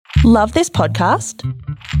Love this podcast?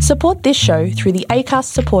 Support this show through the Acast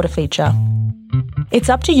supporter feature. It's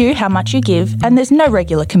up to you how much you give, and there's no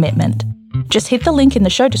regular commitment. Just hit the link in the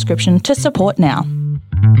show description to support now.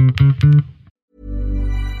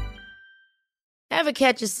 Ever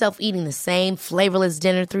catch yourself eating the same flavorless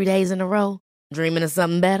dinner 3 days in a row? Dreaming of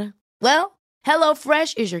something better? Well,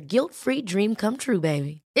 HelloFresh is your guilt-free dream come true,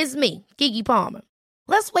 baby. It's me, Keke Palmer.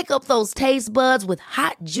 Let's wake up those taste buds with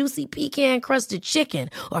hot, juicy pecan-crusted chicken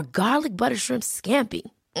or garlic butter shrimp scampi.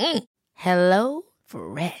 Hello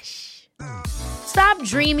Fresh. Stop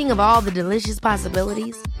dreaming of all the delicious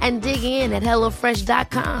possibilities and dig in at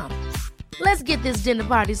HelloFresh.com. Let's get this dinner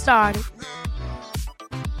party started.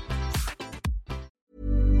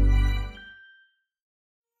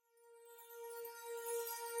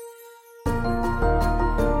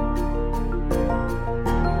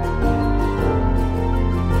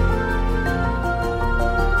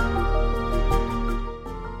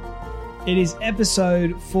 It is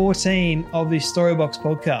episode 14 of the Storybox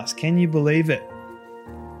podcast. Can you believe it?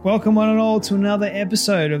 Welcome one and all to another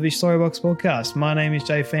episode of the Storybox podcast. My name is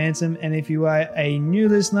Jay Phantom, and if you are a new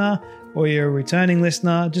listener or you're a returning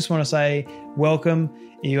listener, just want to say welcome.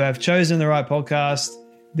 You have chosen the right podcast.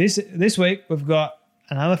 This week we've got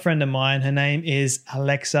another friend of mine. Her name is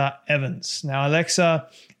Alexa Evans. Now Alexa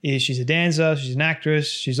she's a dancer, she's an actress,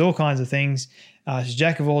 she's all kinds of things. She's a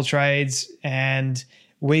jack of all trades, and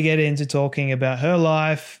we get into talking about her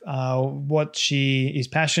life, what she is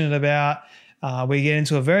passionate about. We get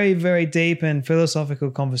into a very, very deep and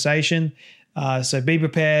philosophical conversation. So be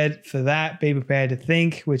prepared for that. Be prepared to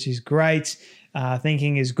think, which is great.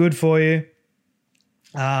 Thinking is good for you.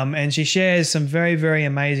 And she shares some very, very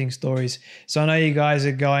amazing stories. So I know you guys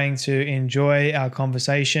are going to enjoy our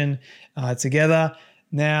conversation together.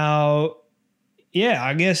 Now, yeah,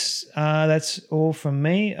 I guess that's all from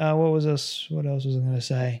me. What else was I going to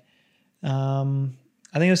say? I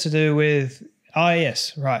think it was to do with,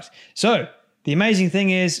 yes, right. So the amazing thing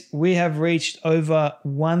is we have reached over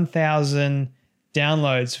 1,000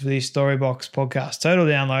 downloads for the Storybox podcast, total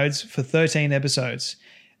downloads for 13 episodes.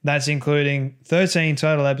 That's including 13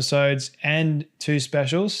 total episodes and 2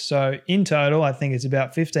 specials. So in total, I think it's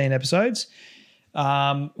about 15 episodes.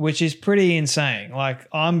 Which is pretty insane. Like,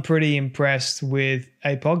 I'm pretty impressed with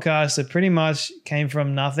a podcast that pretty much came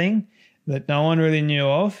from nothing, that no one really knew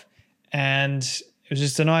of, and it was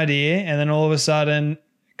just an idea. And then all of a sudden,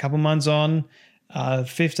 a couple months on,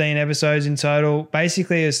 15 episodes in total.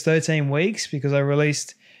 Basically, it was 13 weeks because I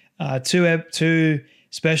released two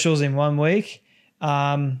specials in 1 week.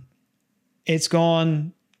 It's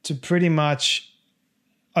gone to pretty much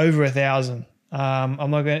over 1,000.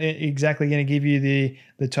 I'm not exactly going to give you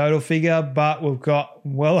the total figure, but we've got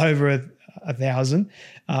well over 1,000,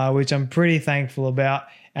 which I'm pretty thankful about.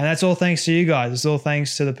 And that's all thanks to you guys. It's all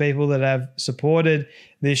thanks to the people that have supported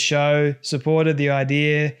this show, supported the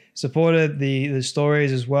idea, supported the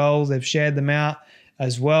stories as well. They've shared them out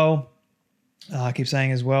as well. I keep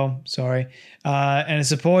saying as well, sorry. And it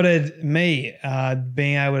supported me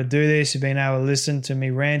being able to do this, being able to listen to me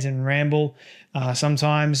rant and ramble.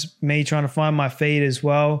 Sometimes me trying to find my feet as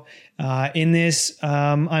well in this.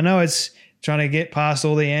 I know it's trying to get past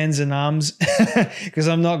all the ands and ums because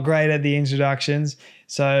I'm not great at the introductions.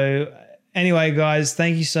 So anyway, guys,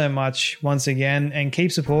 thank you so much once again, and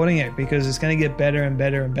keep supporting it because it's going to get better and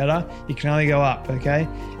better and better. You can only go up, okay?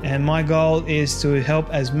 And my goal is to help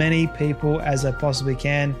as many people as I possibly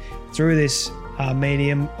can through this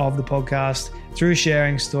medium of the podcast, through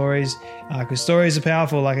sharing stories, because stories are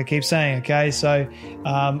powerful, like I keep saying, okay? So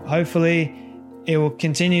hopefully it will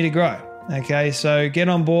continue to grow, okay? So get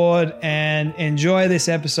on board and enjoy this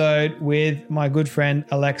episode with my good friend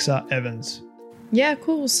Alexa Evans. Yeah,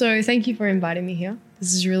 cool. So thank you for inviting me here.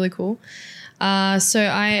 This is really cool. So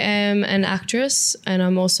I am an actress and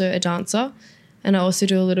I'm also a dancer, and I also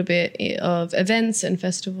do a little bit of events and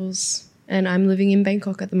festivals, and I'm living in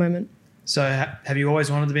Bangkok at the moment. So have you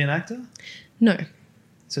always wanted to be an actor? No.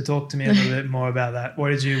 So talk to me a little bit more about that. What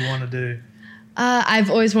did you want to do? I've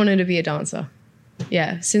always wanted to be a dancer.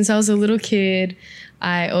 Yeah, since I was a little kid,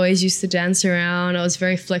 I always used to dance around. I was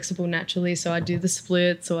very flexible naturally, so I'd do the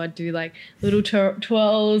splits, or I'd do like little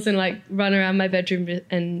twirls and like run around my bedroom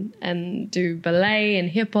and do ballet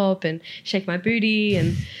and hip hop and shake my booty,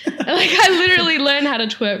 and like I literally learned how to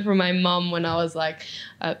twerk from my mum when I was like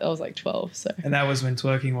 12. So. And that was when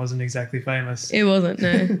twerking wasn't exactly famous. It wasn't,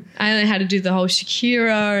 no. I learned how to do the whole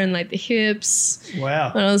Shakira and like the hips.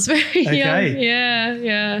 Wow. When I was very young.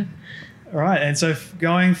 Yeah. All right, and so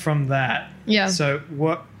going from that, so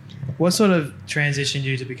what sort of transitioned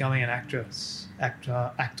you to becoming an actress?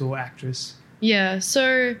 Yeah,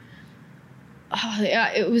 so Oh,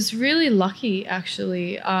 yeah, it was really lucky,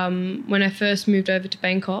 actually. When I first moved over to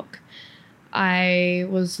Bangkok, I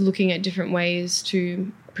was looking at different ways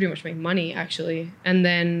to pretty much make money, actually. And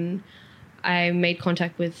then I made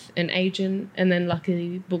contact with an agent and then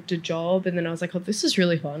luckily booked a job. And then I was like, oh, this is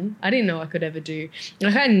really fun. I didn't know I could ever do.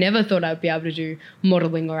 Like, I never thought I'd be able to do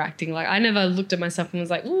modeling or acting. Like, I never looked at myself and was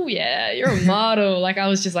like, oh, yeah, you're a model. Like, I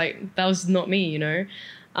was just like, that was not me, you know?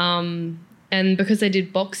 And because I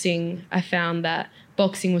did boxing, I found that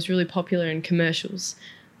boxing was really popular in commercials.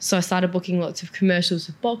 So I started booking lots of commercials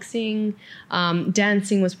with boxing.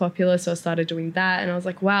 Dancing was popular, so I started doing that. And I was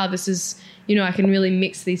like, wow, this is, you know, I can really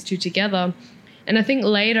mix these two together. And I think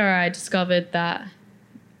later I discovered that,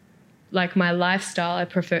 like, my lifestyle, I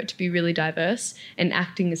prefer it to be really diverse, and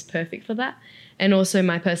acting is perfect for that. And also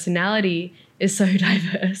my personality is so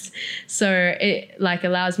diverse. So it, like,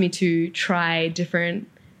 allows me to try different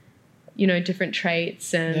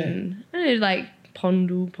traits and I don't know, like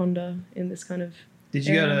ponder in this kind of. Did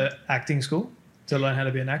you go to acting school to learn how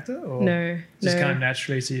to be an actor, or no, just kind of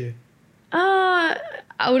naturally to you?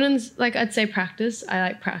 I wouldn't, like, I'd say practice.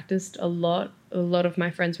 I practiced a lot. A lot of my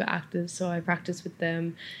friends were actors, so I practiced with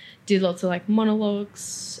them, did lots of like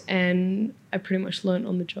monologues, and I pretty much learned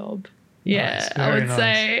on the job. Nice, I would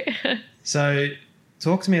say. So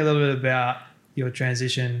talk to me a little bit about your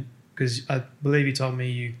transition, because I believe you told me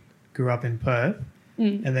you grew up in Perth,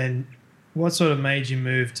 and then what sort of made you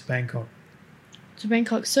move to Bangkok? To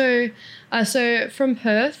Bangkok. So from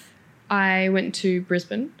Perth, I went to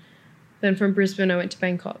Brisbane. Then from Brisbane, I went to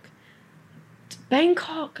Bangkok.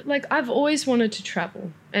 Bangkok, like, I've always wanted to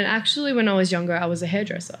travel. And actually, when I was younger, I was a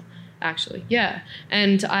hairdresser, actually. Yeah.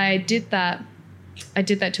 And I did that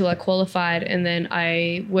till I qualified. And then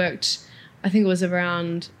I worked, I think it was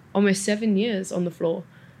around almost 7 years on the floor.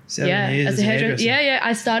 7 years as a hairdresser. Yeah.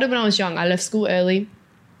 I started when I was young. I left school early.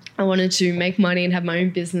 I wanted to make money and have my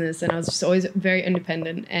own business. And I was just always very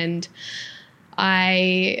independent. And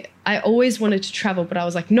I always wanted to travel, but I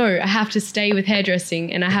was like, no, I have to stay with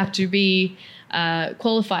hairdressing and I have to be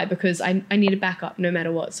qualified because I need a backup no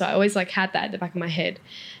matter what. So I always like had that at the back of my head.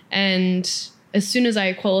 And as soon as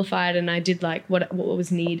I qualified and I did like what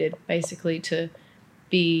was needed basically to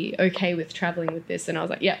be okay with traveling with this, and I was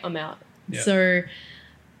like, yeah, I'm out. Yeah. So,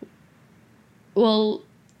 well,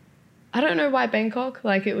 I don't know why Bangkok.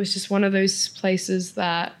 Like, it was just one of those places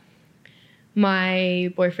that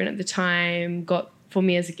my boyfriend at the time got for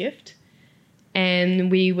me as a gift.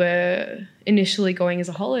 And we were initially going as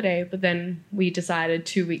a holiday, but then we decided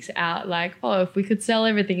 2 weeks out, like, oh, if we could sell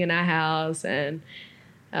everything in our house and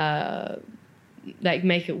like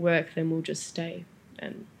make it work, then we'll just stay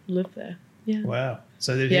and live there. Yeah. Wow.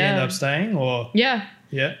 So did he end up staying, or? Yeah.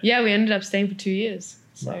 Yeah. Yeah, we ended up staying for 2 years.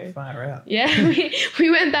 So right, far out. Yeah,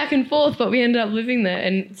 we went back and forth, but we ended up living there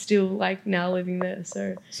and still like now living there.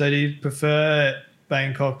 So do you prefer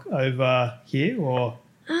Bangkok over here, or?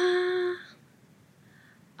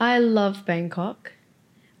 I love Bangkok.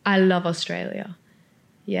 I love Australia.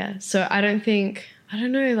 Yeah. So I don't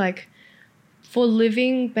know, like, for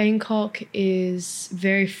living, Bangkok is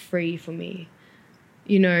very free for me.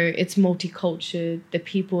 You know, it's multicultural. The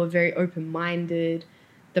people are very open-minded.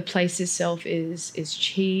 The place itself is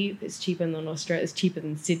cheap. It's cheaper than Australia. It's cheaper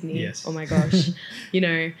than Sydney. Yes. Oh my gosh. You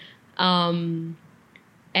know,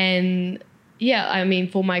 and yeah, I mean,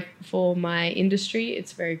 for my industry,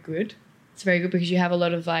 it's very good. It's very good because you have a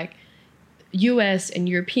lot of like US and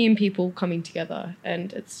European people coming together,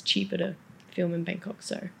 and it's cheaper to film in Bangkok.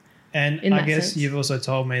 So, and I guess you've also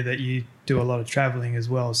told me that you do a lot of traveling as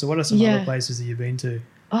well. So what are some other places that you've been to?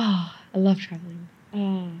 Oh, I love traveling.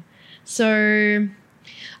 So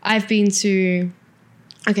I've been to,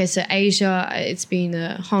 so Asia, it's been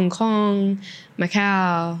Hong Kong,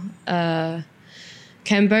 Macau,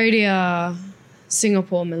 Cambodia,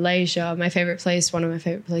 Singapore, Malaysia. One of my favorite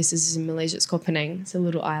places is in Malaysia. It's called Penang. It's a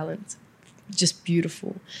little island, just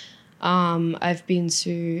beautiful. I've been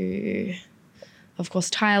to, of course,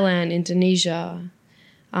 Thailand, Indonesia.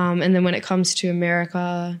 And then when it comes to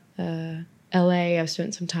America, LA, I've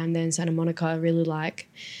spent some time there in Santa Monica. I really like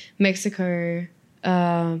Mexico.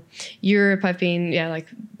 Europe, I've been, like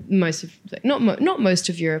most of, not most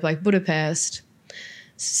of Europe, like Budapest,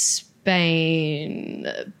 Spain,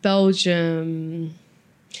 Belgium,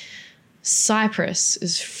 Cyprus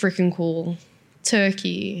is freaking cool,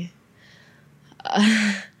 Turkey.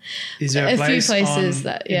 Is there a few places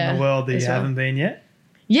in the world that you haven't been yet?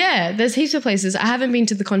 Yeah, there's heaps of places. I haven't been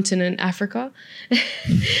to the continent Africa,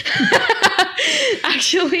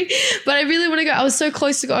 actually, but I really want to go. I was so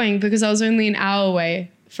close to going because I was only an hour away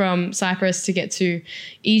from Cyprus to get to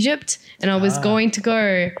Egypt, and I was going to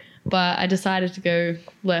go but I decided to go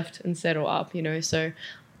left and settle up, you know. So,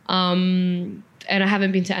 and I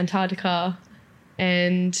haven't been to Antarctica,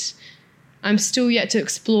 and I'm still yet to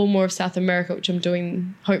explore more of South America, which I'm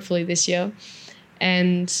doing hopefully this year.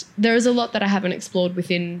 And there is a lot that I haven't explored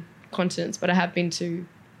within continents, but I have been to,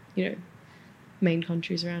 you know, main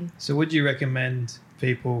countries around. So would you recommend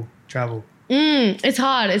people travel? It's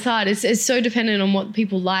hard. It's so dependent on what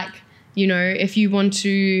people like. You know, if you want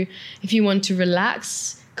to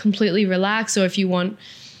relax, completely relax, or if you want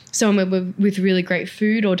somewhere with really great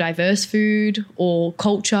food or diverse food or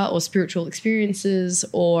culture or spiritual experiences,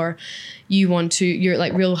 or you're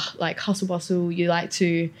like real like hustle bustle, you like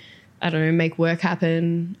to, I don't know, make work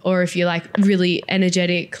happen, or if you're like really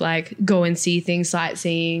energetic, like go and see things,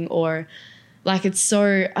 sightseeing, or like it's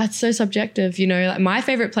so subjective, you know. Like my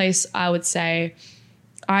favorite place, I would say,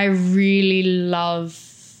 I really love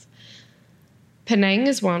Penang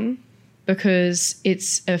is one, because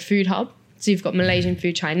it's a food hub. So you've got Malaysian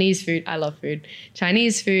food, Chinese food. I love food.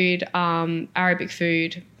 Chinese food, Arabic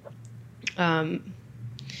food, Thai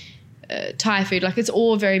food. Like it's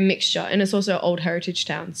all very mixture, and it's also an old heritage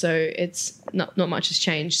town. So it's not much has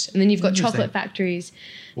changed. And then you've got chocolate factories.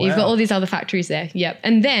 Wow. You've got all these other factories there. Yep.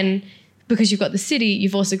 And then because you've got the city,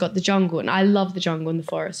 you've also got the jungle. And I love the jungle and the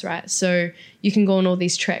forest, right? So you can go on all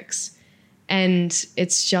these treks, and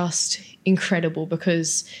it's just incredible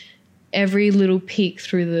because every little peek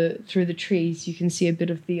through the trees, you can see a bit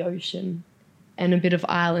of the ocean and a bit of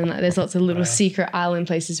island. Like there's lots of little secret island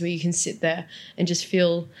places where you can sit there and just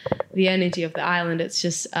feel the energy of the island. It's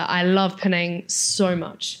just, I love Penang so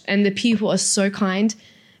much. And the people are so kind.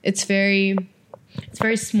 It's very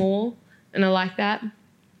small, and I like that.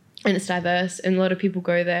 And it's diverse, and a lot of people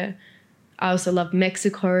go there. I also love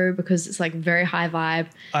Mexico because it's like very high vibe.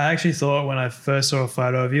 I actually thought when I first saw a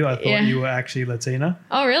photo of you, I thought you were actually Latina.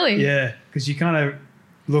 Oh, really? Yeah, because you kind of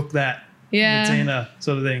look that Latina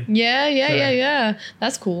sort of thing. Yeah.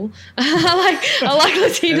 That's cool. I like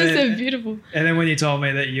Latinas. They're beautiful. And then when you told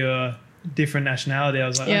me that you're different nationality, I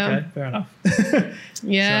was like, okay, fair enough.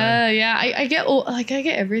 I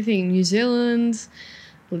get everything. New Zealand,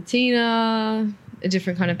 Latina, a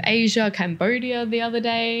different kind of Asia, Cambodia the other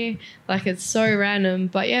day. Like it's so random.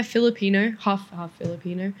 But yeah, Filipino, half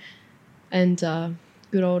Filipino, and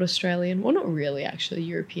good old Australian. Well, not really actually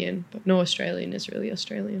European, but no Australian is really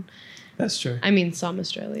Australian. That's true. I mean, some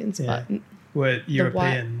Australians, but we're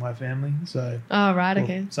European, my family. So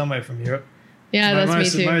okay. Somewhere from Europe. Yeah,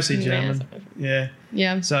 that's me too. Mostly German.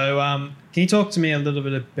 Yeah. So can you talk to me a little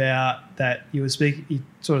bit about that? You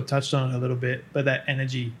sort of touched on it a little bit, but that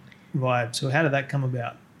energy vibe. So how did that come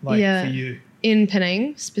about, for you? In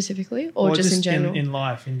Penang specifically, or just in general? In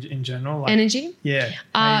life, in general. Like, energy? Yeah.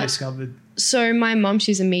 How you discovered? So my mom,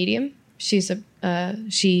 she's a medium. She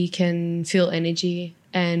can feel energy,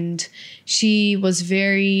 and she was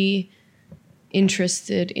very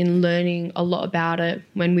interested in learning a lot about it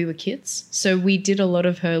when we were kids. So we did a lot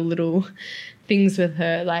of her little things with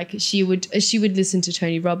her. Like she would listen to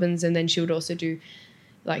Tony Robbins, and then she would also do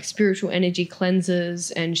like spiritual energy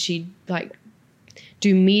cleanses, and she'd like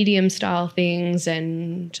do medium style things,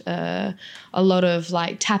 and a lot of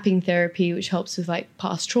like tapping therapy, which helps with like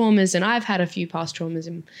past traumas. And I've had a few past traumas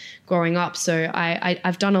in growing up, so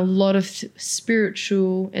I've done a lot of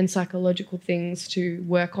spiritual and psychological things to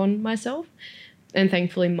work on myself, and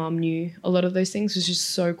thankfully Mum knew a lot of those things, which is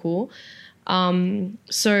so cool.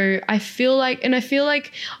 So I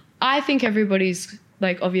think everybody's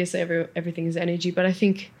like, obviously everything is energy, but I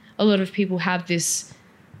think a lot of people have this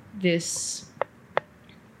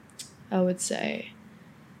I would say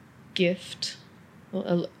gift.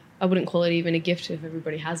 Well, I wouldn't call it even a gift if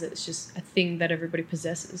everybody has it. It's just a thing that everybody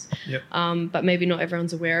possesses. Yep. But maybe not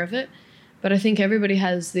everyone's aware of it. But I think everybody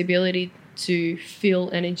has the ability to feel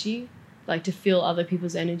energy, like to feel other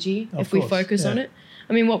people's energy if we focus on it.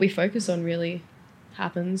 I mean, what we focus on really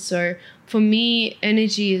happens. So for me,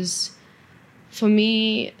 energy is... For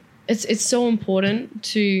me, it's so important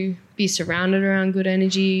to be surrounded around good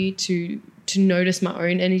energy, to notice my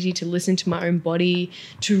own energy, to listen to my own body,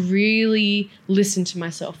 to really listen to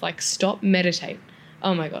myself, like stop, meditate.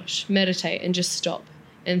 Oh my gosh, meditate and just stop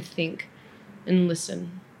and think and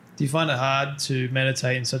listen. Do you find it hard to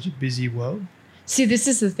meditate in such a busy world? See, this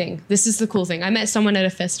is the thing. This is the cool thing. I met someone at a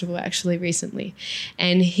festival actually recently,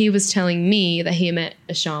 and he was telling me that he met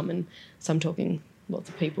a shaman. So I'm talking lots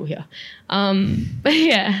of people here. But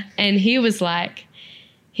yeah, and he was like,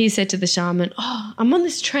 he said to the shaman, oh, I'm on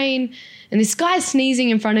this train and this guy's sneezing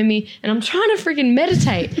in front of me and I'm trying to freaking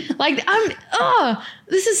meditate. Like,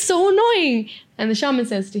 this is so annoying. And the shaman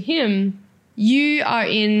says to him, you are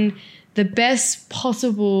in the best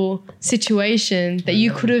possible situation that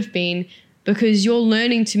you could have been, because you're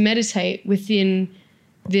learning to meditate within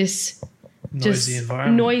this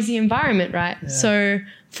noisy environment, right? Yeah. So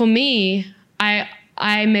for me,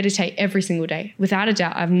 I meditate every single day. Without a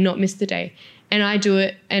doubt, I've not missed a day. And I do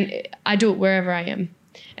it wherever I am.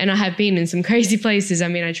 And I have been in some crazy places. I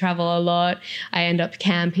mean, I travel a lot. I end up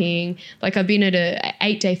camping. Like, I've been at a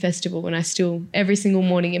 8-day festival and I still, every single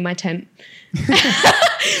morning in my tent,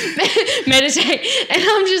 meditate. And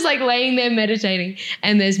I'm just like laying there meditating,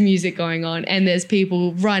 and there's music going on, and there's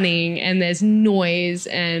people running, and there's noise,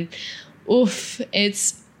 and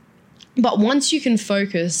but once you can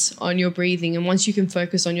focus on your breathing, and once you can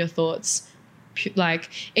focus on your thoughts, like,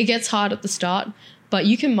 it gets hard at the start, but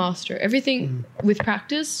you can master it. Everything with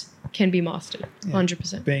practice can be mastered.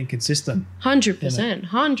 100%. Being consistent. 100%.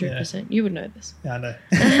 100%. You would know this. Yeah, I know.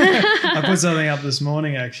 I put something up this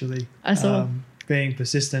morning, actually. I saw. Being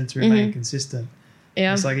persistent to remain consistent.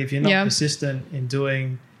 Yeah. It's like, if you're not persistent in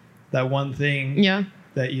doing that one thing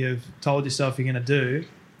that you've told yourself you're going to do,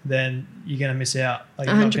 then you're going to miss out. Like,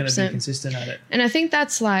 you're 100%. Not going to be consistent at it. And I think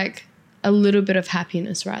that's like a little bit of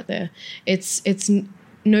happiness right there. It's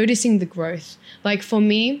noticing the growth. Like, for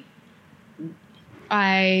me,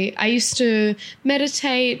 I used to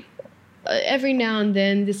meditate every now and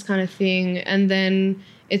then, this kind of thing, and then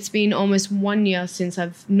it's been almost 1 year since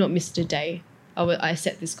I've not missed a day. I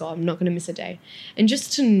set this goal, I'm not going to miss a day. And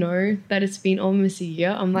just to know that it's been almost a year,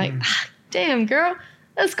 I'm like, damn, girl,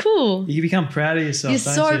 that's cool. You become proud of yourself. You're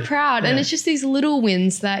so proud. And it's just these little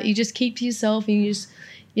wins that you just keep to yourself, and you just,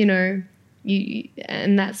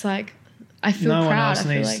 and that's like, I feel proud. No one else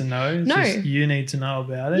needs to know. Just you need to know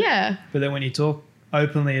about it. Yeah. But then when you talk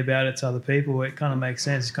openly about it to other people, it kind of makes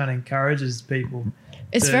sense. It kind of encourages people.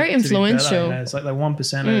 It's very influential. It's like the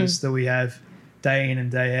 1%ers that we have day in and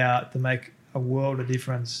day out that make a world of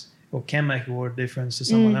difference, or can make a world of difference to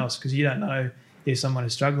someone else, because you don't know if someone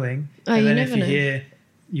is struggling. And then if you hear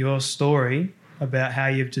your story about how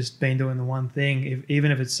you've just been doing the one thing,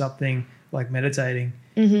 even if it's something like meditating,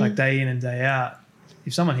 like day in and day out,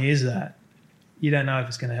 if someone hears that, you don't know if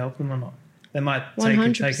it's going to help them or not. They might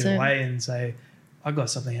take it away and say, I got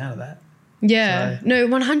something out of that. Yeah. So, no,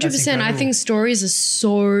 100%. I think stories are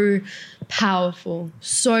so powerful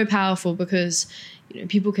because,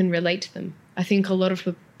 people can relate to them. I think a lot of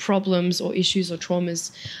the problems or issues or traumas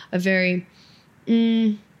are very,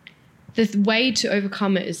 the way to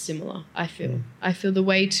overcome it is similar, I feel. I feel the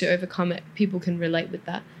way to overcome it, people can relate with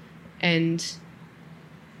that. And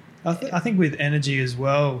I think with energy as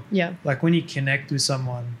well, like when you connect with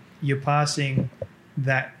someone, you're passing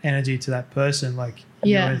that energy to that person, like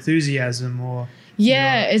your enthusiasm or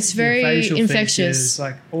it's very infectious. Features,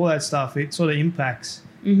 like all that stuff, it sort of impacts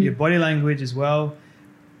your body language as well.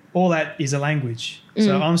 All that is a language.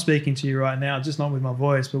 So I'm speaking to you right now, just not with my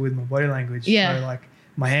voice, but with my body language. So like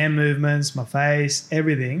my hand movements, my face,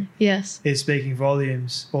 everything is speaking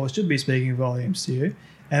volumes, or should be speaking volumes to you.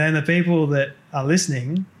 And then the people that are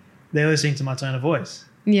listening, they're listening to my tone of voice.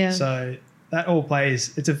 Yeah. So that all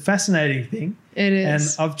plays. It's a fascinating thing. It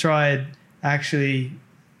is. And I've tried actually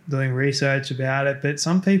doing research about it, but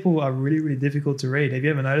some people are really, really difficult to read. Have you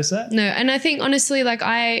ever noticed that? No. And I think, honestly, like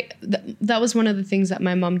that was one of the things that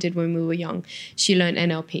my mum did when we were young. She learned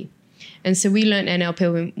NLP. And so we learned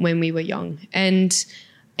NLP when we were young. And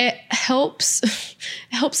it helps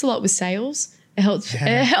a lot with sales. It helps.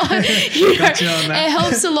 It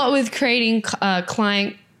helps a lot with creating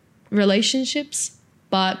client relationships,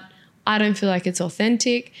 but I don't feel like it's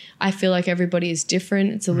authentic. I feel like everybody is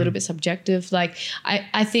different. It's a little bit subjective. Like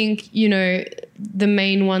I think, the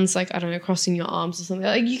main ones, like, I don't know, crossing your arms or something,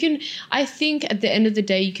 like I think at the end of the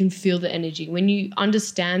day, you can feel the energy when you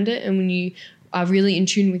understand it, and when you are really in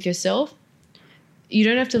tune with yourself. You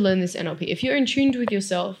don't have to learn this NLP. If you're in tune with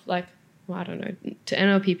yourself, like, well, I don't know, to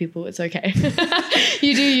NLP people, it's okay.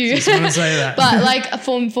 You do you. Just want to say that. But like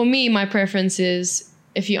for me, my preference is,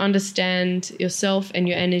 if you understand yourself and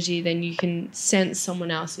your energy, then you can sense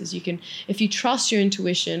someone else's. If you trust your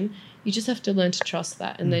intuition, you just have to learn to trust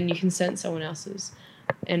that, and then you can sense someone else's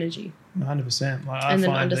energy. 100%. Like, I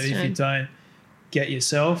find that if you don't get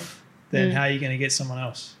yourself, then how are you going to get someone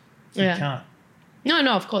else? You can't. No,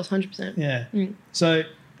 of course, 100%. Yeah. So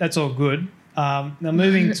that's all good. Now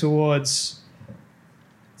moving towards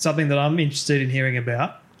something that I'm interested in hearing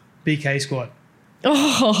about, BK Squad.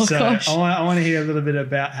 Oh, so gosh. I want to hear a little bit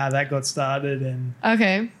about how that got started, and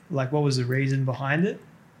like what was the reason behind it?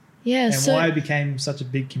 Yeah. And why it became such a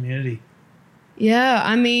big community. Yeah,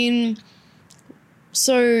 I mean, this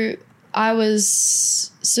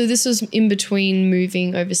was in between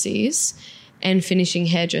moving overseas and finishing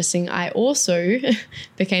hairdressing, I also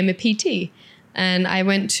became a PT. And I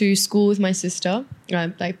went to school with my sister,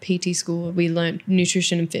 like PT school. We learned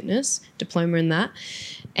nutrition and fitness, diploma in that.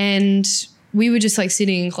 And we were just like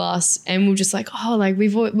sitting in class and we were just like, oh, like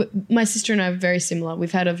my sister and I are very similar.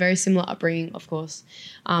 We've had a very similar upbringing, of course.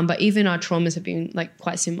 But even our traumas have been like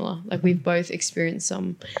quite similar. Like we've both experienced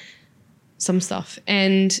some stuff.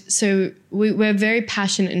 And so we're very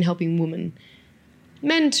passionate in helping women.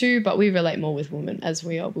 Men too, but we relate more with women as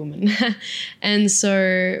we are women. And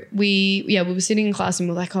so we were sitting in class and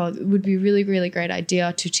we were like, oh, it would be a really, really great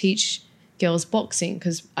idea to teach girls boxing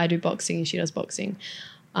because I do boxing and she does boxing.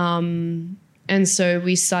 And so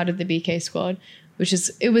we started the BK Squad,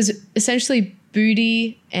 it was essentially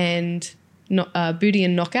booty and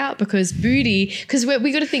knockout because we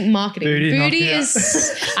got to think marketing. Booty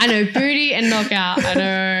is, I know, booty and knockout, I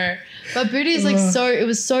know. But booty is like it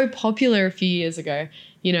was so popular a few years ago,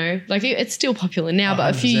 you know, like it's still popular now,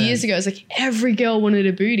 but 100%. A few years ago, it's like every girl wanted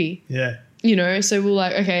a booty. Yeah. You know, so we were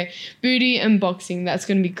like, okay, booty and boxing, that's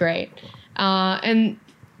going to be great. And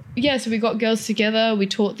yeah, so we got girls together. We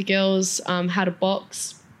taught the girls how to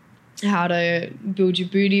box, how to build your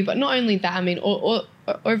booty, but not only that, I mean,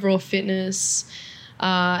 overall fitness.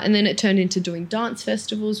 And then it turned into doing dance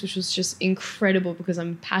festivals, which was just incredible because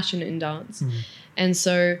I'm passionate in dance. And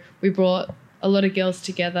so we brought a lot of girls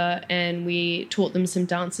together and we taught them some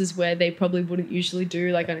dances where they probably wouldn't usually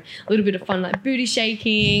do, like a little bit of fun, like booty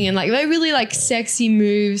shaking and like they're really like sexy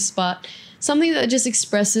moves, but something that just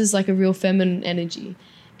expresses like a real feminine energy.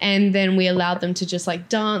 And then we allowed them to just like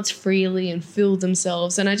dance freely and feel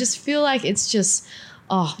themselves. And I just feel like it's just,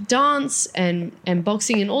 dance and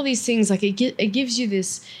boxing and all these things, like it gives you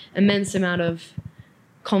this immense amount of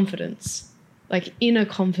confidence. Like inner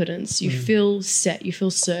confidence, you feel set, you feel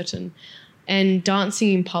certain. And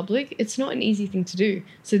dancing in public, it's not an easy thing to do.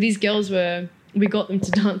 So these girls we got them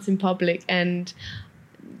to dance in public and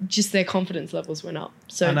just their confidence levels went up.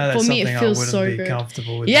 So for me, it feels so good.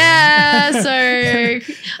 Comfortable with doing. So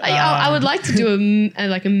I would like to do a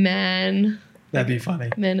man. That'd be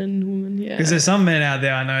funny. Men and women, yeah. Because there's some men out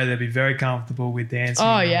there I know that'd be very comfortable with dancing.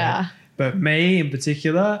 Oh, yeah. But me in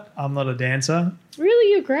particular, I'm not a dancer.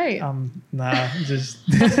 Really? You're great. Nah, just...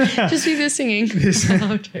 just be there singing. But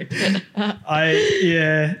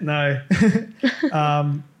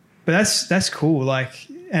that's cool. Like,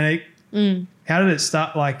 and how did it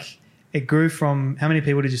start? Like, it grew from, how many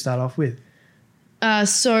people did you start off with? It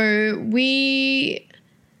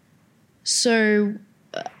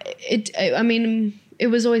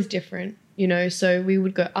was always different. You know, so we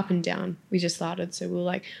would go up and down. We just started. So we were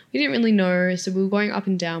like, we didn't really know. So we were going up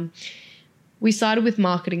and down. We started with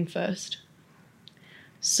marketing first.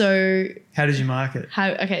 So how did you market?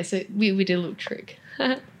 So we did a little trick,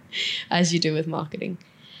 as you do with marketing.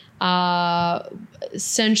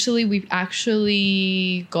 Essentially, we've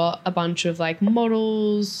actually got a bunch of like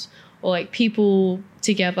models or like people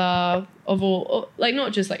together of all, like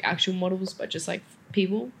not just like actual models, but just like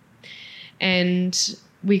people. And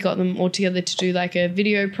we got them all together to do like a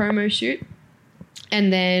video promo shoot.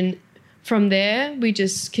 And then from there, we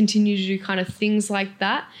just continued to do kind of things like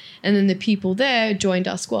that. And then the people there joined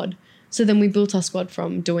our squad. So then we built our squad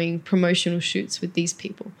from doing promotional shoots with these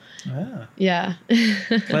people. Ah. Yeah.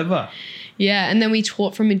 Clever. Yeah. And then we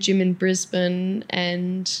taught from a gym in Brisbane.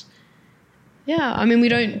 And yeah, I mean, we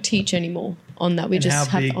don't teach anymore on that. We just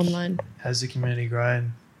have online. Has the community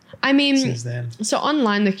grown? I mean, since then? So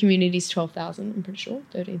online the community is 12,000, I'm pretty sure,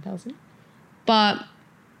 13,000. But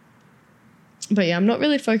yeah, I'm not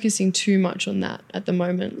really focusing too much on that at the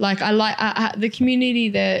moment. Like the community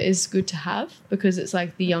there is good to have because it's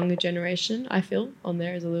like the younger generation, I feel, on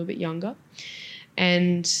there is a little bit younger.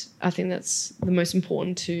 And I think that's the most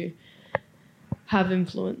important to have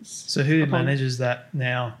influence. So who manages that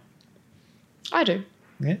now? I do.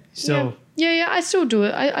 Yeah? So Yeah, I still do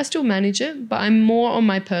it. I still manage it, but I'm more on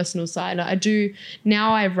my personal side. I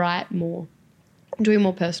write more. I'm doing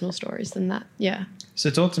more personal stories than that. Yeah. So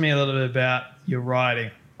talk to me a little bit about your writing.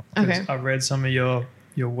 Okay. I've read some of your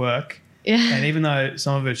work. Yeah. And even though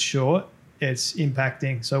some of it's short, it's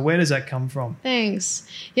impacting. So where does that come from? Thanks.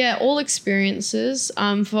 Yeah, all experiences.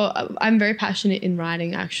 I'm very passionate in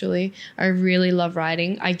writing, actually. I really love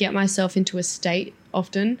writing. I get myself into a state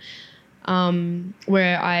often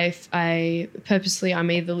where I purposely,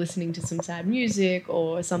 I'm either listening to some sad music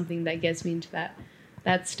or something that gets me into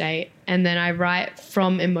that state, and then I write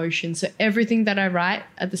from emotion. So everything that I write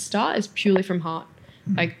at the start is purely from heart,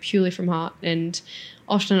 like purely from heart. And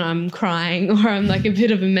often I'm crying or I'm like a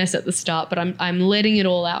bit of a mess at the start, but I'm letting it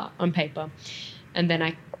all out on paper, and then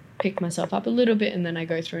I pick myself up a little bit, and then I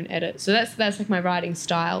go through and edit. So that's like my writing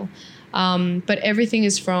style. But everything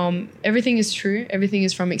is true. Everything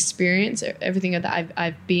is from experience, everything that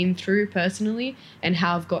I've been through personally and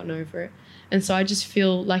how I've gotten over it. And so I just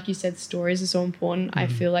feel, like you said, stories are so important. I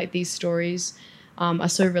feel like these stories are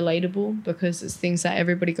so relatable because it's things that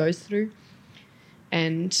everybody goes through.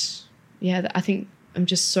 And yeah, I think I'm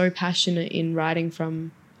just so passionate in writing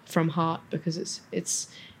from heart because it's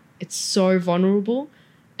so vulnerable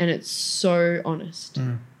and it's so honest.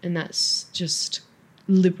 And that's just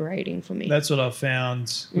liberating for me. That's what I've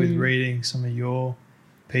found with reading some of your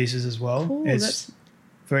pieces as well. Cool, it's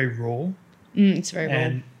very raw. It's very raw.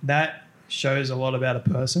 And that shows a lot about a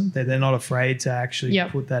person. They're not afraid to actually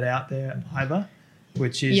put that out there either,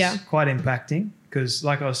 which is quite impacting because,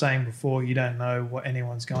 like I was saying before, you don't know what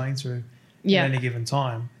anyone's going through at any given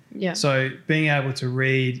time. Yeah. So being able to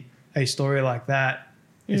read a story like that,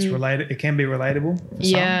 it's it can be relatable for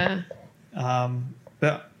some.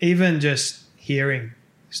 But even just hearing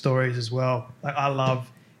stories as well. Like I love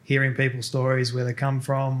hearing people's stories, where they come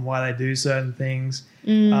from, why they do certain things.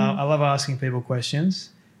 I love asking people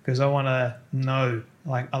questions because I want to know.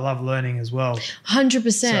 Like I love learning as well.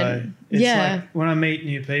 100%. So it's like when I meet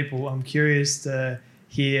new people, I'm curious to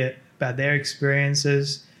hear about their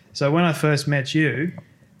experiences. So when I first met you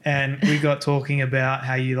and we got talking about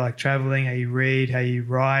how you like traveling, how you read, how you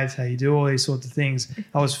write, how you do all these sorts of things,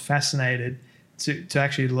 I was fascinated to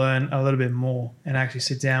actually learn a little bit more and actually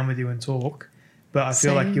sit down with you and talk. But I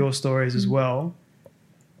feel like your stories as well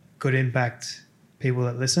could impact people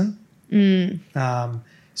that listen.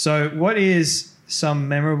 So what is some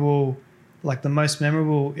memorable, like the most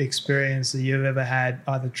memorable experience that you've ever had,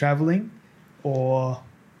 either traveling or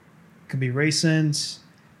it could be recent,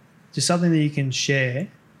 just something that you can share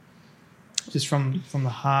just from the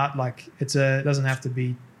heart? Like it doesn't have to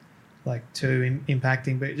be like too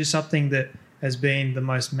impacting, but just something that has been the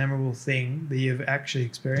most memorable thing that you've actually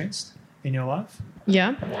experienced in your life.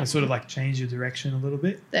 Yeah. It sort of like changed your direction a little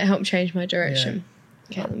bit. That helped change my direction.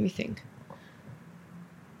 Yeah. Okay, let me think.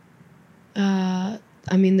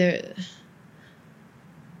 I mean, there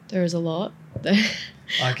is a lot.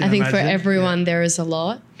 I think for everyone there is a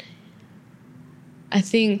lot. I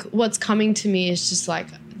think what's coming to me is just like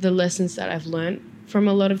the lessons that I've learned from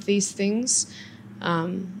a lot of these things,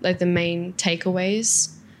 like the main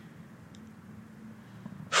takeaways.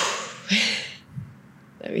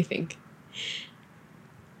 Let me think.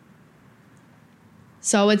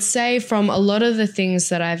 So I would say from a lot of the things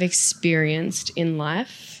that I've experienced in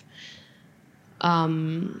life,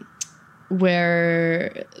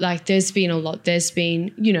 where like there's been a lot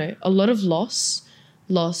of loss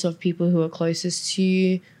of people who are closest to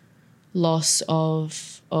you, loss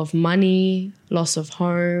of money, loss of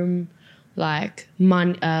home, like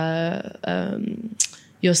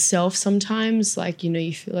yourself sometimes, like,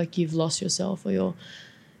 you feel like you've lost yourself or your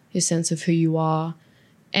sense of who you are.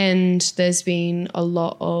 And there's been a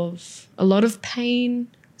lot of pain.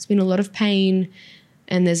 There's been a lot of pain,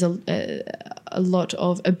 and there's a lot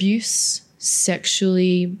of abuse,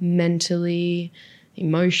 sexually, mentally,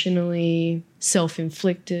 emotionally,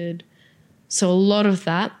 self-inflicted. So a lot of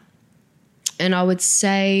that. And I would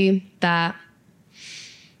say that,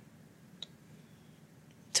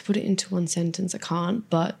 to put it into one sentence, I can't,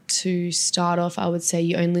 but to start off, I would say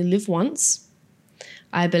you only live once.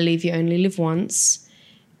 I believe you only live once.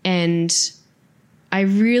 And I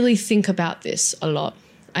really think about this a lot.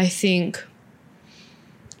 I think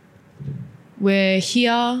we're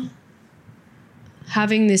here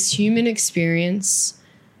having this human experience,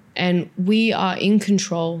 and we are in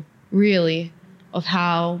control, really, of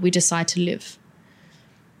how we decide to live.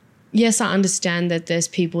 Yes, I understand that there's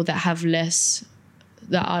people that are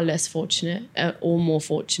less fortunate or more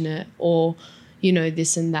fortunate, or,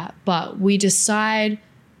 this and that. But we decide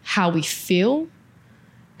how we feel.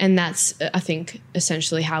 And that's, I think,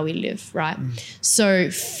 essentially how we live, right? So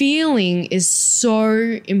feeling is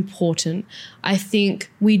so important. I think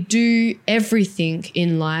we do everything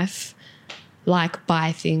in life, like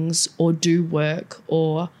buy things or do work,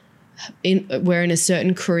 or we're in a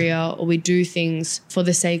certain career, or we do things for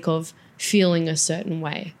the sake of feeling a certain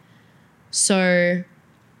way. So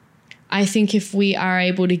I think if we are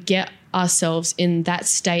able to get ourselves in that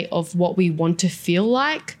state of what we want to feel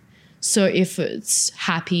like, so if it's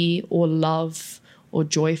happy or love or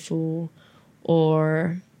joyful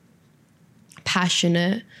or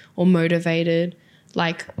passionate or motivated,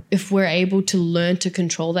 like if we're able to learn to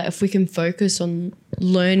control that, if we can focus on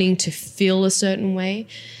learning to feel a certain way,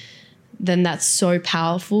 then that's so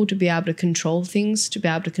powerful to be able to control things, to be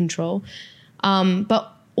able to control.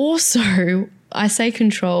 But also I say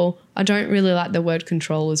control. I don't really like the word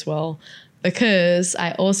control as well, because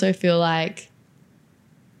I also feel like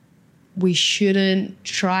we shouldn't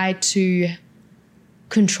try to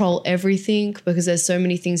control everything, because there's so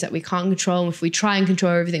many things that we can't control. And if we try and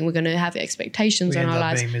control everything, we're going to have expectations on our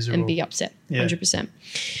lives and be upset. 100%.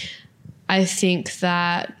 I think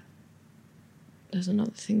that there's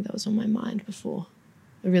another thing that was on my mind before.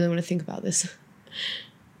 I really want to think about this.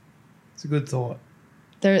 It's a good thought.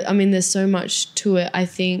 There's so much to it. I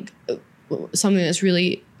think something that's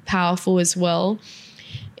really powerful as well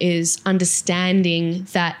is understanding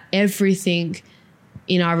that everything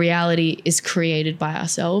in our reality is created by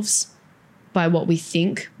ourselves, by what we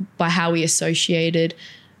think, by how we associated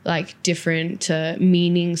like different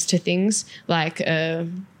meanings to things. Like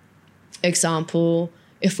example,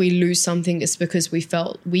 if we lose something, it's because we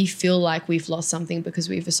feel like we've lost something because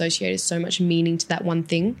we've associated so much meaning to that one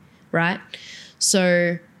thing, right?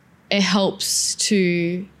 So it helps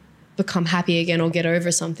to become happy again or get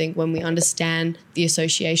over something when we understand the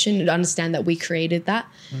association and understand that we created that.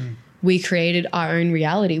 We created our own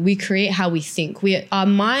reality. We create how we think. Our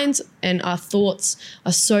minds and our thoughts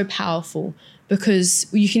are so powerful, because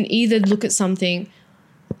you can either look at something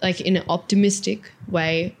like in an optimistic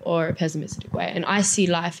way or a pessimistic way. And I see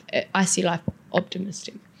life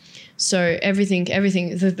optimistic. So everything,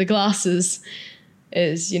 the glasses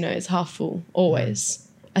is, it's half full always.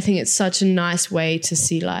 I think it's such a nice way to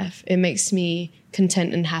see life. It makes me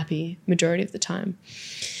content and happy majority of the time.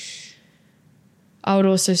 I would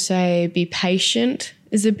also say be patient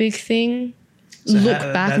is a big thing. So look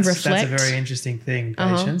back and reflect. That's a very interesting thing,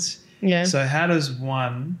 patience. Yeah. So how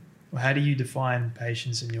do you define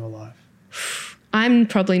patience in your life? I'm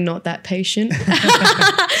probably not that patient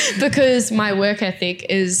because my work ethic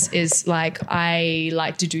is like, I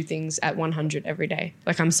like to do things at 100 every day.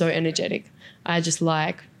 Like, I'm so energetic. I just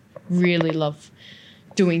really love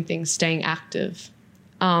doing things, staying active.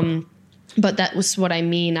 But that was what I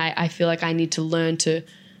mean. I feel like I need to learn to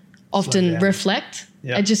often reflect.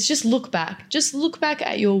 Yep. And just look back. Just look back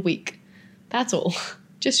at your week. That's all.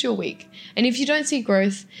 Just your week. And if you don't see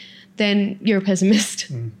growth, then you're a pessimist.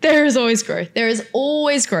 There is always growth. There is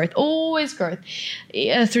always growth. Always growth.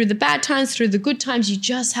 Through the bad times, through the good times, you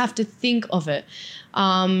just have to think of it.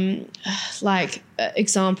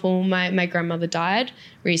 Example, my grandmother died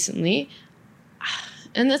recently.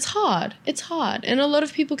 And that's hard. It's hard. And a lot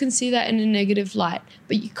of people can see that in a negative light,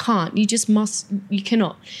 but you can't. You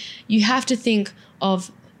cannot. You have to think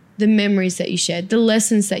of the memories that you shared, the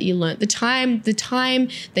lessons that you learned, the time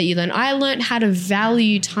that you learned. I learned how to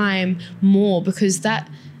value time more, because that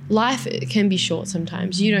life can be short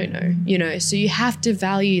sometimes. You don't know, so you have to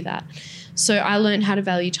value that. So I learned how to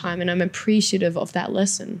value time, and I'm appreciative of that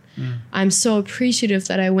lesson. I'm so appreciative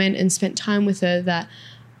that I went and spent time with her, that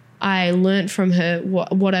I learned from her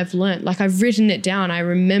what I've learned. Like, I've written it down. I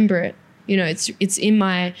remember it. It's in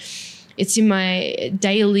my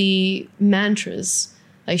daily mantras.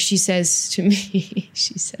 Like, she says to me,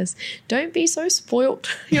 don't be so spoiled.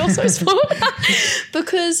 You're so spoiled.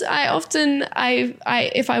 Because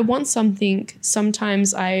if I want something,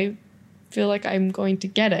 sometimes I feel like I'm going to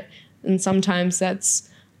get it. And sometimes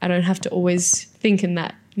I don't have to always think in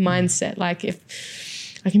that mindset. Like,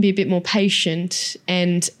 if I can be a bit more patient.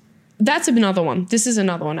 And that's another one. This is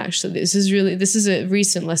another one, actually. This is a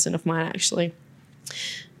recent lesson of mine, actually.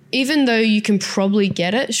 Even though you can probably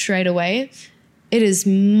get it straight away, it is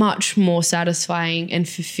much more satisfying and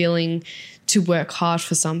fulfilling to work hard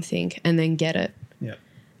for something and then get it. Yeah.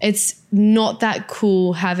 It's not that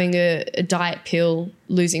cool having a diet pill,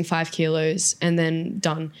 losing 5 kilos, and then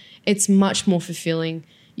done. It's much more fulfilling.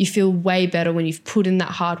 You feel way better when you've put in that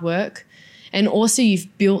hard work. And also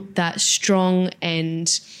you've built that strong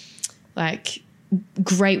and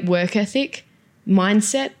great work ethic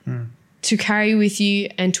mindset to carry with you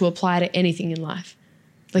and to apply to anything in life.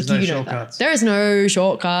 Like, There's no shortcuts. There is no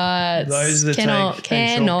shortcuts. Those that take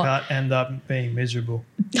a shortcut end up being miserable.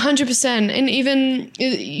 100%. And even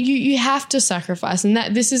you have to sacrifice. And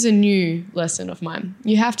this is a new lesson of mine.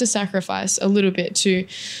 You have to sacrifice a little bit too.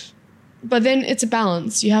 But then it's a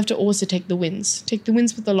balance. You have to also take the wins. Take the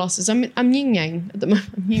wins with the losses. I'm yin-yang at the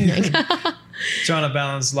moment. I'm yin-yang. Trying to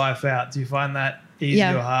balance life out. Do you find that easy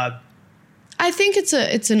or hard? I think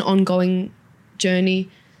it's an ongoing journey.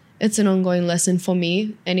 It's an ongoing lesson for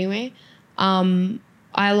me anyway.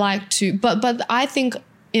 I like to, but I think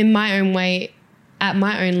in my own way, at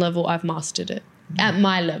my own level, I've mastered it. At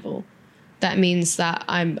my level. That means that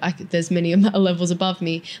there's many levels above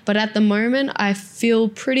me. But at the moment, I feel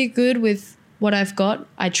pretty good with what I've got.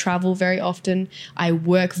 I travel very often. I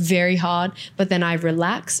work very hard, but then I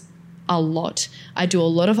relax a lot. I do a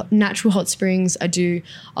lot of natural hot springs. I do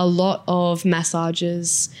a lot of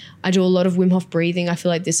massages. I do a lot of Wim Hof breathing. I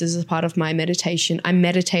feel like this is a part of my meditation. I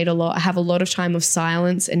meditate a lot. I have a lot of time of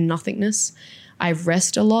silence and nothingness. I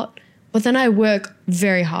rest a lot, but then I work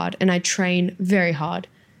very hard and I train very hard.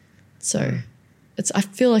 So I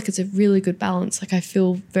feel like it's a really good balance. Like I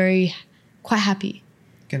feel quite happy.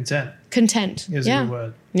 Content. Is a good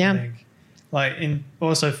word. Yeah. I think. Like in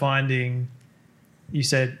also finding,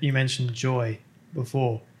 you mentioned joy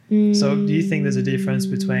before. So do you think there's a difference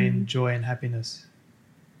between joy and happiness?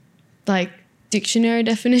 Like dictionary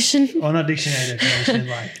definition? Or not dictionary definition,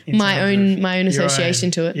 like in my own association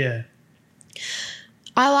to it. Yeah.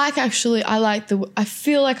 I feel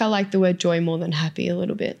like I like the word joy more than happy a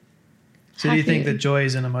little bit. So do you think that joy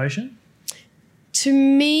is an emotion? To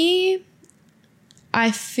me,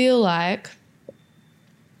 I feel like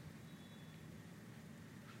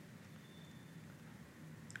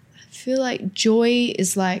joy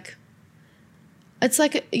is like, it's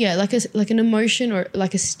like like an emotion or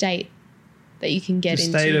like a state that you can get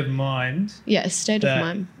into. A state of mind. Yeah, a state of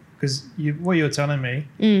mind. Because what you're telling me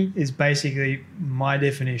is basically my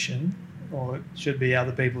definition, or it should be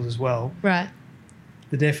other people's as well. Right.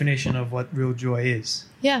 The definition of what real joy is.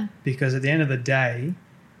 Yeah. Because at the end of the day,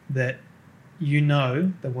 that you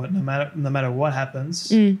know that no matter what happens,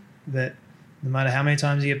 that no matter how many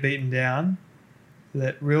times you get beaten down,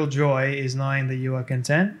 that real joy is knowing that you are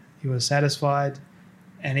content, you are satisfied,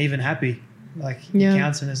 and even happy. Like your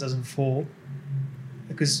countenance doesn't fall.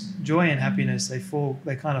 Because joy and happiness, they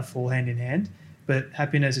kind of fall hand in hand, but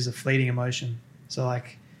happiness is a fleeting emotion. So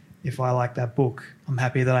like if I like that book, I'm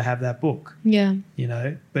happy that I have that book. Yeah. You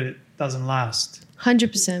know, but it doesn't last.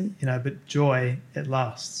 100%. You know, but joy, it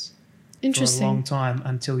lasts. Interesting. For a long time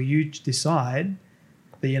until you decide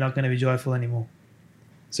that you're not going to be joyful anymore.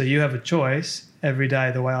 So you have a choice every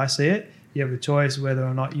day. The way I see it, you have a choice whether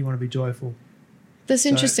or not you want to be joyful. That's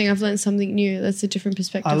interesting. I've learned something new. That's a different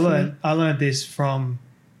perspective. I learned this from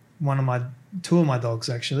two of my dogs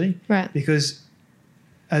actually. Right. Because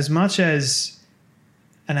as much as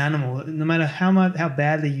an animal, no matter how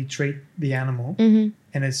badly you treat the animal, and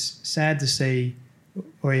it's sad to see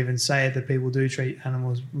or even say it that people do treat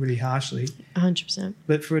animals really harshly. 100%.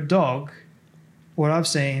 But for a dog, what I've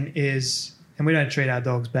seen is, and we don't treat our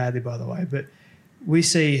dogs badly by the way, but we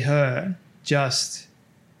see her just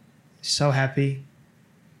so happy,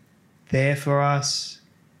 there for us,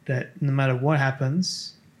 that no matter what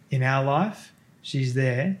happens in our life, she's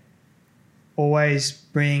there, always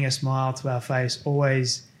bringing a smile to our face,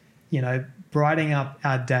 always, brightening up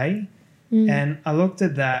our day. And I looked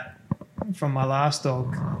at that from my last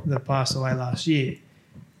dog that passed away last year,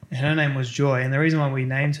 and her name was Joy. And the reason why we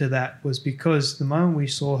named her that was because the moment we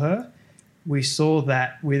saw her, we saw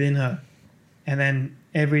that within her. And then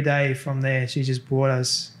every day from there, she just brought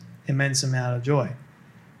us immense amount of joy.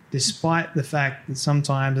 Despite the fact that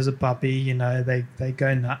sometimes as a puppy, they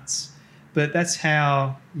go nuts. But that's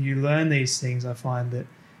how you learn these things. I find that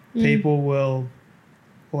people will,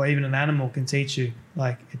 or even an animal can teach you.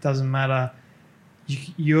 Like, it doesn't matter.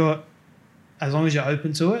 You're, as long as you're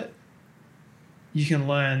open to it, you can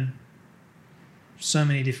learn so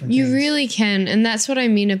many different things. You really can. And that's what I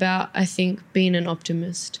mean about, I think, being an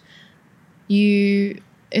optimist.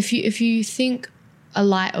 If you think a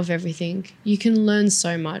light of everything, you can learn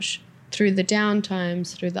so much through the down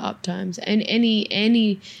times, through the up times, and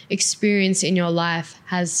any experience in your life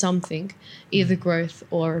has something, either growth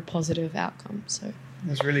or a positive outcome. So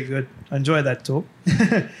that's really good. I enjoyed that talk.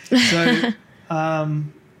 So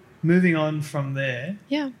moving on from there.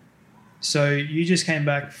 Yeah. So you just came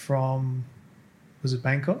back from, was it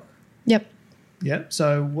Bangkok? Yep. Yep.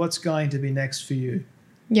 So what's going to be next for you?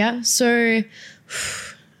 Yeah. So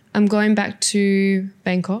I'm going back to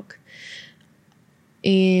Bangkok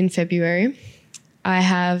in February. I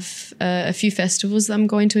have a few festivals that I'm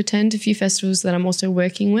going to attend, a few festivals that I'm also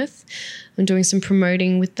working with. I'm doing some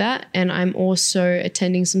promoting with that, and I'm also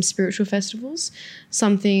attending some spiritual festivals,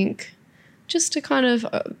 something just to kind of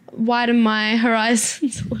widen my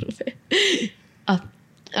horizons a little bit.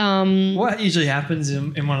 What usually happens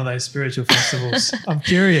in one of those spiritual festivals? I'm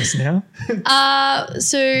curious now.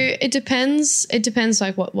 So it depends. It depends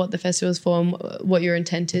like what the festival is for and what your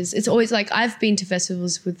intent is. It's always like I've been to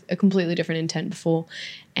festivals with a completely different intent before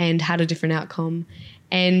and had a different outcome.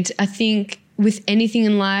 And I think with anything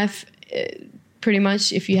in life, pretty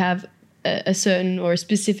much if you have a certain or a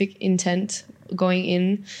specific intent going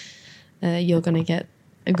in, you're going to get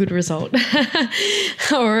a good result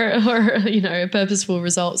or a purposeful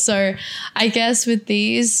result. So I guess with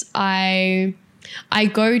these, I I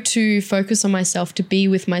go to focus on myself, to be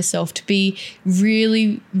with myself, to be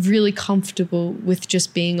really, really comfortable with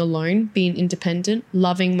just being alone, being independent,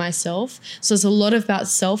 loving myself. So it's a lot about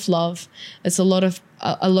self-love. It's a lot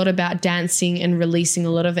about dancing and releasing a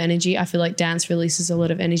lot of energy. I feel like dance releases a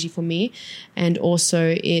lot of energy for me, and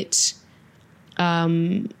also it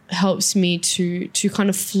helps me to kind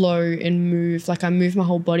of flow and move. Like I move my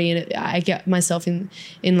whole body, and I get myself in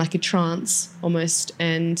like a trance almost,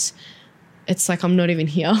 and it's like I'm not even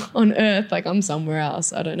here on earth, like I'm somewhere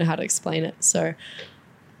else. I don't know how to explain it. So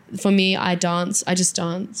for me, I just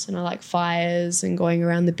dance, and I like fires and going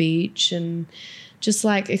around the beach and just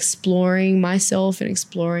like exploring myself and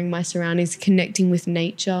exploring my surroundings, connecting with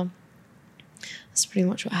nature. That's pretty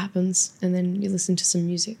much what happens. And then you listen to some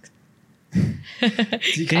music. Do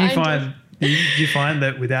you find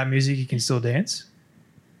that without music you can still dance,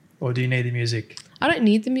 or do you need the music? I don't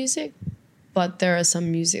need the music, but there are some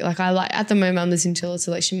music. Like at the moment I'm listening to lots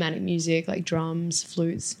of like shamanic music, like drums,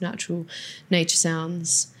 flutes, natural nature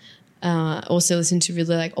sounds. Also listen to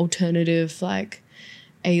really like alternative, like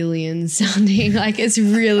alien sounding, like it's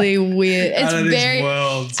really weird. It's very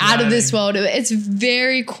out of this world. It's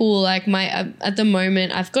very cool. Like at the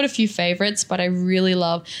moment I've got a few favorites, but I really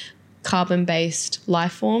love carbon-based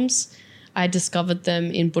life forms. I discovered them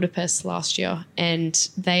in Budapest last year, and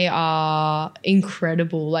they are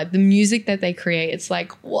incredible. Like the music that they create, it's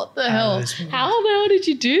like, what the hell? How the hell did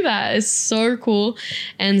you do that? It's so cool.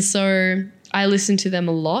 And so I listen to them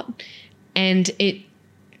a lot, and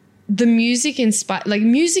the music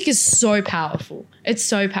music is so powerful. It's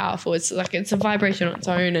so powerful. It's like, it's a vibration on its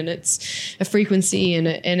own, and it's a frequency, and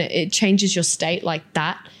it changes your state like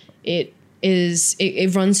that.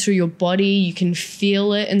 It runs through your body. You can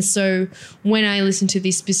feel it. And so when I listen to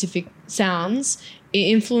these specific sounds, it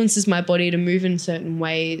influences my body to move in certain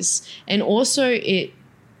ways. And also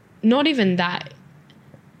not even that,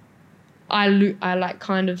 I like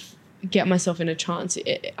kind of get myself in a trance.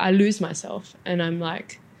 I lose myself, and I'm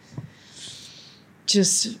like,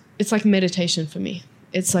 it's like meditation for me.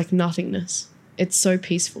 It's like nothingness. It's so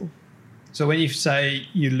peaceful. So when you say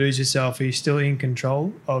you lose yourself, are you still in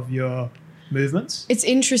control of your movements? It's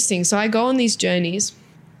interesting. So I go on these journeys,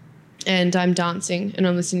 and I'm dancing, and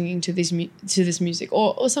I'm listening to this music,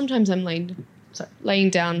 or sometimes I'm laying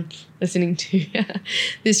down listening to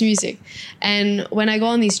this music. And when I go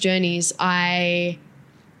on these journeys,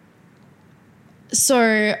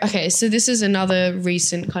 so this is another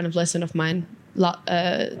recent kind of lesson of mine.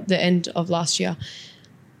 The end of last year,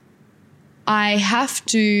 I have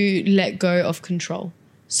to let go of control.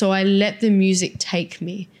 So I let the music take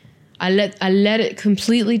me. I let it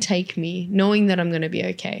completely take me, knowing that I'm going to be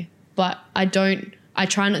okay. But I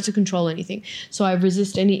try not to control anything. So I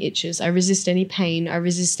resist any itches. I resist any pain. I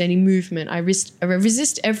resist any movement. I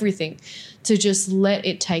resist everything to just let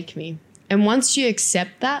it take me. And once you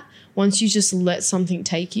accept that, once you just let something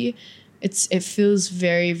take you, it feels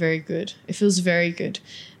very, very good. It feels very good.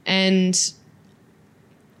 And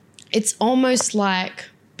it's almost like,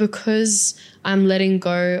 because I'm letting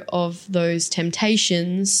go of those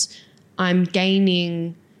temptations, I'm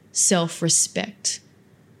gaining self-respect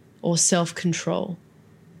or self-control,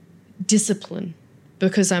 discipline,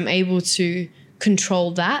 because I'm able to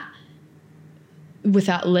control that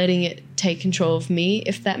without letting it take control of me,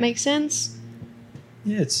 if that makes sense.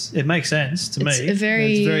 Yeah, it makes sense to me. It's a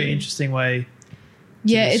very interesting way.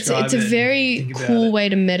 Yeah, it's a very cool way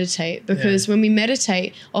to meditate, because when we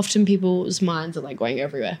meditate, often people's minds are like going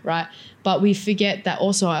everywhere, right? But we forget that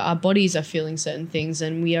also our bodies are feeling certain things,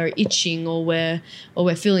 and we are itching, or we're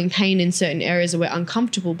feeling pain in certain areas, or we're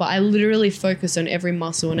uncomfortable. But I literally focus on every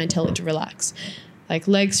muscle, and I tell it to relax. Like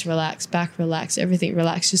legs relax, back relax, everything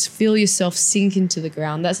relax. Just feel yourself sink into the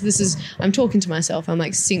ground. I'm talking to myself. I'm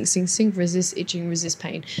like, sink, sink, sink, resist itching, resist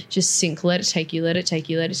pain. Just sink, let it take you, let it take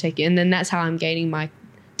you, let it take you. And then that's how I'm gaining my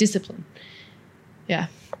discipline. Yeah.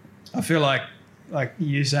 I feel like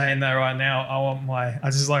you saying that right now, I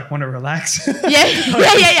just like want to relax.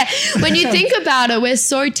 Yeah. When you think about it, we're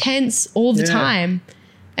so tense all the time.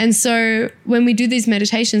 And so when we do these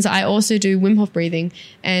meditations, I also do Wim Hof breathing.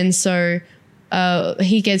 And so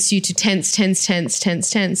he gets you to tense,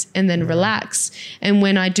 and then relax. And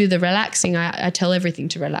when I do the relaxing, I tell everything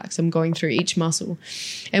to relax. I'm going through each muscle.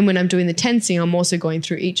 And when I'm doing the tensing, I'm also going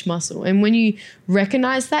through each muscle. And when you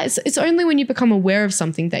recognize that, it's only when you become aware of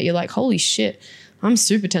something that you're like, holy shit, I'm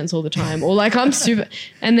super tense all the time. Or like I'm super,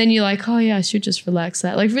 and then you're like, oh yeah, I should just relax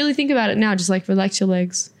that. Like really think about it now. Just like relax your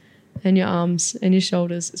legs and your arms and your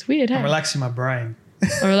shoulders. It's weird, hey? I'm relaxing my brain.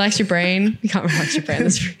 Or relax your brain. You can't relax your brain.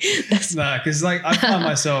 That's no, because like I find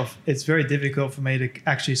myself, it's very difficult for me to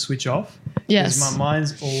actually switch off. Yes. Because my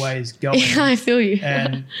mind's always going. Yeah, I feel you.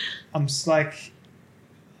 And I'm just like,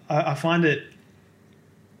 I find it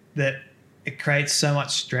that it creates so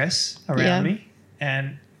much stress around me,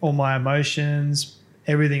 and all my emotions,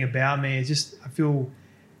 everything about me, it's just, I feel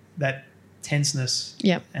that tenseness.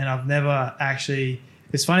 Yep. And I've never actually,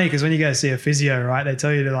 it's funny because when you go to see a physio, right, they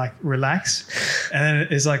tell you to like relax, and then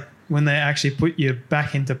it's like when they actually put you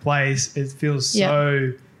back into place, it feels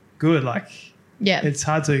so good. Like, it's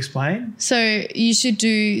hard to explain. So you should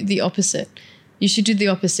do the opposite. You should do the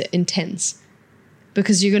opposite in tense,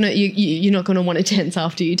 because you're not gonna want to tense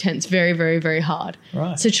after you tense very, very, very hard.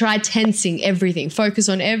 Right. So try tensing everything. Focus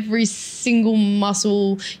on every single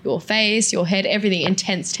muscle, your face, your head, everything, and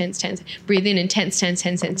tense. Breathe in and tense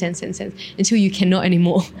until you cannot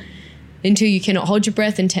anymore. Until you cannot hold your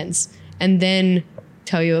breath and tense, and then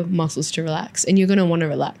tell your muscles to relax. And you're gonna want to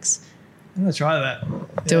relax. I'm gonna try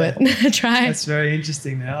that. Do it. Try. That's very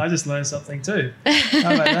interesting. Now I just learned something too.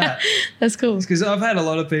 How about that? That's cool. Because I've had a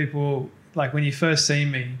lot of people, like when you first see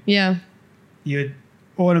me, Yeah. you'd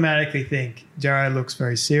automatically think Jared looks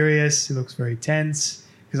very serious. He looks very tense,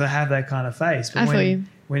 because I have that kind of face. But I feel you.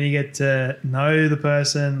 When you get to know the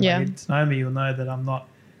person, Yeah. like get to know me, you'll know that I'm not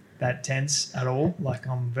that tense at all. Like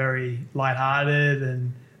I'm very lighthearted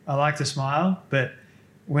and I like to smile. But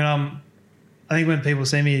I think when people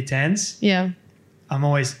see me tense, Yeah. I'm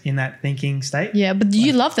always in that thinking state. Yeah, but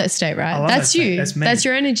you love that state, right? love That's that state. you. That's me. That's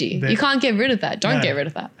your energy. But you can't get rid of that. Don't get rid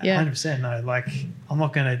of that. Yeah. 100%. No, like I'm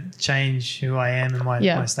not going to change who I am and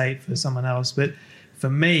my state for someone else. But for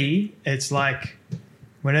me, it's like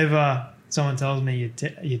whenever someone tells me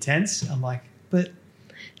you're tense, I'm like, but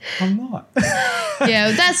I'm not.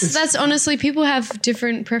 Yeah, that's honestly, people have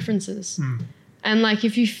different preferences. And like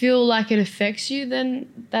if you feel like it affects you, then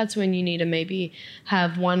that's when you need to maybe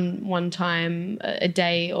have one time a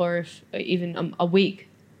day, or even a week.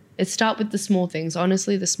 Let's start with the small things.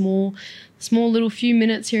 Honestly, the small little few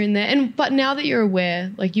minutes here and there. But now that you're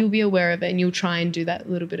aware, like you'll be aware of it and you'll try and do that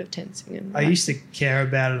little bit of tensing. And I used to care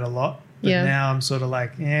about it a lot, but now I'm sort of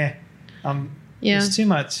like, it's too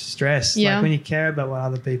much stress. Yeah. Like when you care about what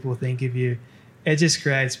other people think of you, it just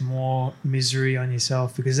creates more misery on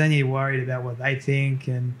yourself, because then you're worried about what they think,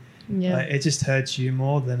 and it just hurts you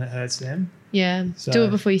more than it hurts them. Yeah. So, do it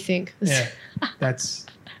before you think. Yeah.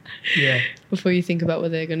 Before you think about what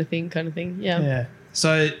they're going to think, kind of thing. Yeah. Yeah.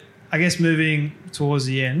 So I guess moving towards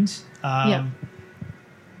the end,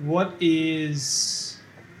 what is,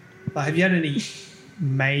 have you had any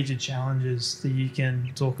major challenges that you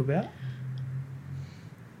can talk about?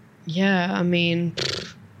 Yeah, I mean,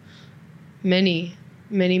 many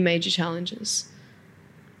major challenges.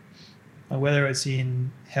 Like whether it's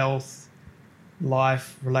in health,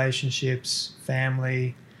 life, relationships,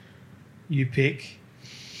 family, you pick.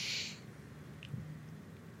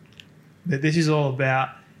 But this is all about,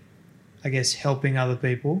 I guess, helping other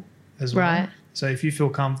people as well. Right. So if you feel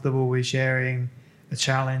comfortable with sharing a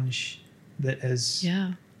challenge that has...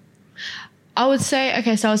 Yeah. I would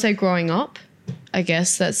say growing up, I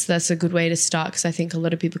guess that's a good way to start, because I think a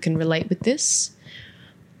lot of people can relate with this.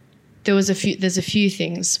 There's a few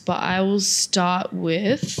things, but I will start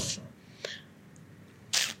with...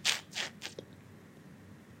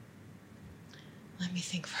 Let me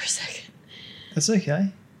think for a second. That's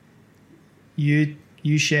okay.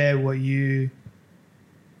 You share what you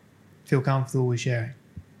feel comfortable with sharing.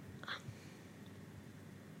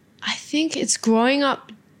 I think it's growing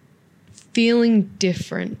up feeling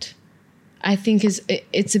different. I think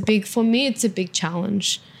it's a big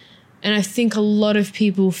challenge. And I think a lot of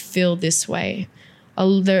people feel this way.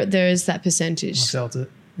 There is that percentage. I felt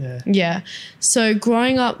it. Yeah. Yeah. So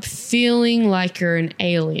growing up feeling like you're an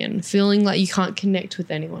alien, feeling like you can't connect with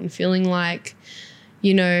anyone, feeling like,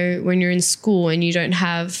 you know, when you're in school and you don't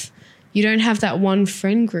have that one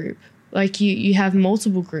friend group. Like you have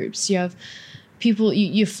multiple groups. You have people,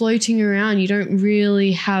 you're floating around. You don't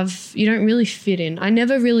really fit in. I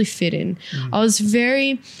never really fit in. I was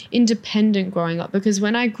very independent growing up, because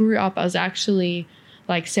when I grew up, I was actually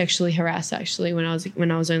like sexually harassed when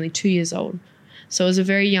I was only 2 years old. So it was a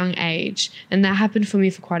very young age, and that happened for me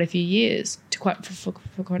for quite a few years,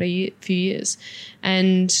 few years,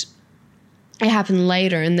 and it happened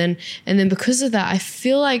later. And then because of that, I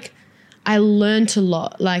feel like I learned a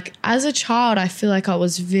lot. Like as a child, I feel like I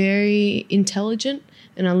was very intelligent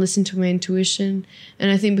and I listened to my intuition.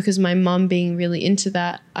 And I think because my mum being really into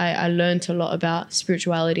that, I learned a lot about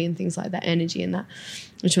spirituality and things like that, energy and that,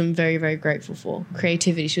 which I'm very, very grateful for.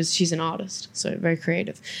 Creativity. She's an artist, so very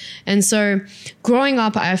creative. And so growing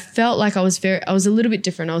up, I felt like I was a little bit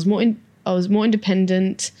different. I was more more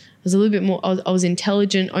independent. I was a little bit more, I was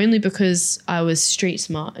intelligent only because I was street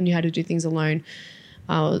smart and knew how to do things alone.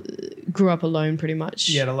 I grew up alone pretty much.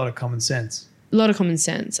 You had a lot of common sense. A lot of common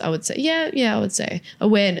sense, I would say. Yeah, I would say.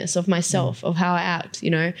 Awareness of myself, of how I act,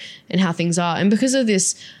 and how things are. And because of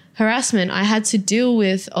this harassment, I had to deal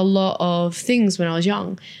with a lot of things when I was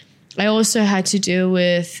young. I also had to deal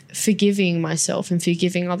with forgiving myself and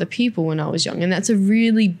forgiving other people when I was young. And that's a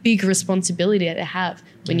really big responsibility to have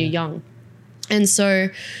when you're young. And so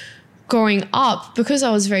growing up, because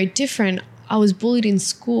I was very different, I was bullied in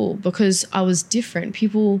school because I was different.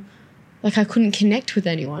 People, like, I couldn't connect with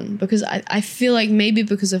anyone because I feel like maybe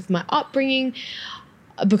because of my upbringing,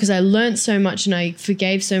 because I learned so much and I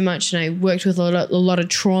forgave so much and I worked with a lot of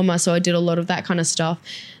trauma. So I did a lot of that kind of stuff.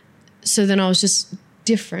 So then I was just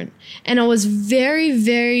different. And I was very,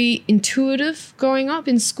 very intuitive growing up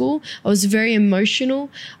in school. I was very emotional.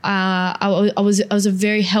 I was a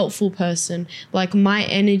very helpful person. Like, my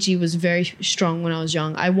energy was very strong when I was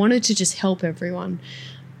young. I wanted to just help everyone.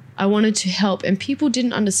 I wanted to help, and people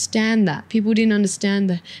didn't understand that. People didn't understand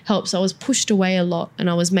the help. So I was pushed away a lot and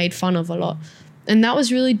I was made fun of a lot. And that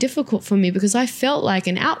was really difficult for me because I felt like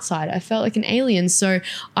an outsider. I felt like an alien. So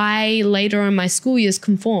I later on my school years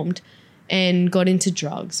conformed and got into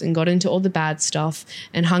drugs and got into all the bad stuff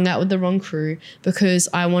and hung out with the wrong crew because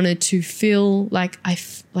I wanted to feel like I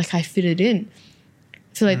fitted in.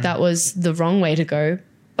 I feel like that was the wrong way to go.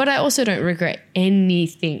 But I also don't regret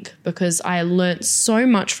anything because I learned so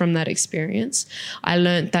much from that experience. I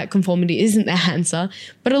learned that conformity isn't the answer,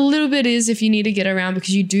 but a little bit is if you need to get around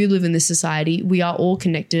because you do live in this society. We are all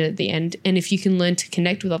connected at the end. And if you can learn to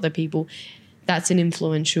connect with other people, that's an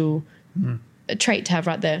influential trait to have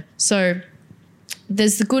right there. So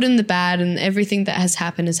there's the good and the bad, and everything that has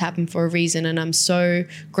happened for a reason. And I'm so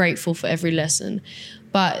grateful for every lesson.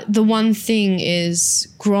 But the one thing is,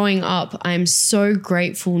 growing up, I'm so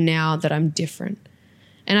grateful now that I'm different.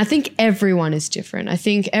 And I think everyone is different. I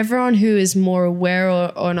think everyone who is more aware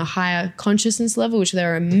or on a higher consciousness level, which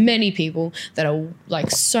there are many people that are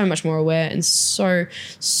like so much more aware and so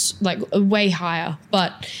like way higher.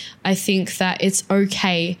 But I think that it's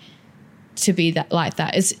okay to be that like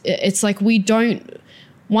that. It's like we don't,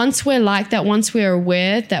 once we're like that, once we're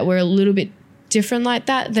aware that we're a little bit different like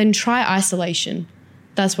that, then try isolation.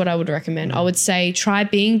 That's what I would recommend. I would say try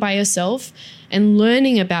being by yourself and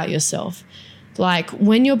learning about yourself. Like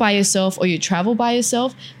when you're by yourself or you travel by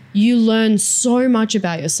yourself, you learn so much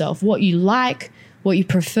about yourself, what you like, what you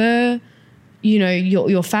prefer,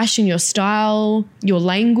 your fashion, your style, your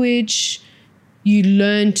language. You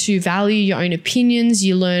learn to value your own opinions.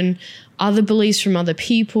 You learn other beliefs from other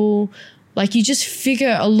people. Like you just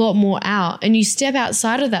figure a lot more out and you step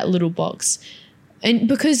outside of that little box. And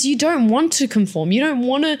because you don't want to conform, you don't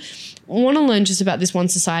want to learn just about this one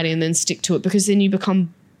society and then stick to it, because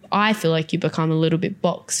then I feel like you become a little bit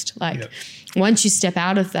boxed. Like once you step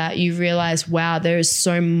out of that, you realize, wow, there is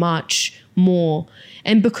so much more.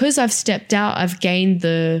 And because I've stepped out, I've gained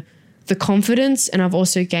the confidence, and I've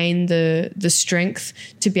also gained the strength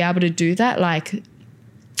to be able to do that. Like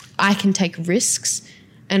I can take risks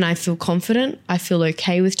and I feel confident. I feel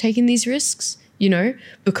okay with taking these risks,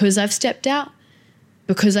 because I've stepped out.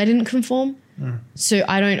 Because I didn't conform. So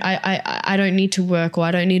I don't need to work, or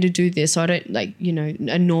I don't need to do this. Or I don't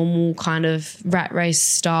a normal kind of rat race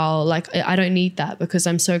style. Like I don't need that because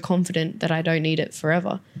I'm so confident that I don't need it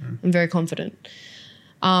forever. I'm very confident.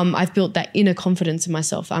 I've built that inner confidence in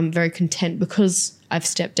myself. I'm very content because I've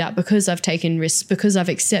stepped out, because I've taken risks, because I've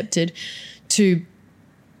accepted to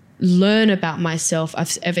learn about myself.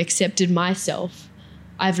 I've accepted myself.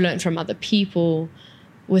 I've learned from other people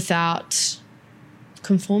without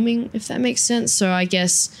conforming, if that makes sense. So I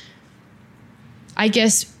guess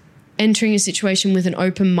entering a situation with an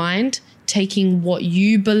open mind, taking what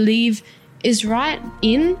you believe is right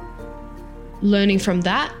in, learning from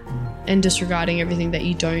that, and disregarding everything that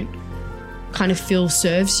you don't kind of feel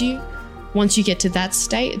serves you. Once you get to that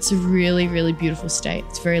state, it's a really, really beautiful state.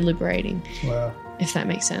 It's very liberating. Wow. If that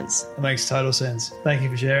makes sense. It makes total sense. Thank you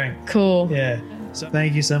for sharing. Cool. Yeah. So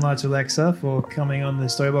thank you so much, Alexa, for coming on the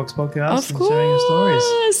Storybox podcast and sharing your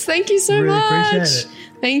stories. Thank you so really much. Appreciate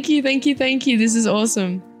it. Thank you. This is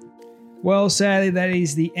awesome. Well, sadly, that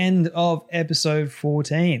is the end of episode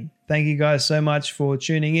 14. Thank you guys so much for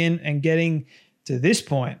tuning in and getting to this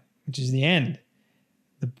point, which is the end,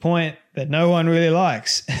 the point that no one really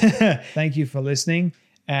likes. Thank you for listening.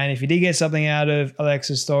 And if you did get something out of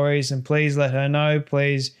Alexa's stories, then please let her know.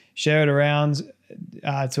 Please share it around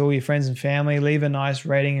to all your friends and family. Leave a nice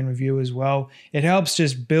rating and review as well. It helps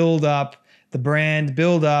just build up the brand,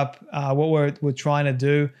 build up what we're trying to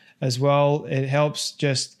do as well. It helps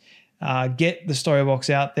just get the Storybox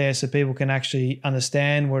out there so people can actually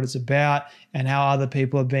understand what it's about and how other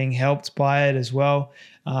people are being helped by it as well.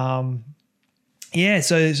 So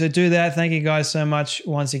do that. Thank you guys so much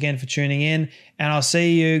once again for tuning in, and I'll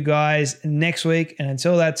see you guys next week. And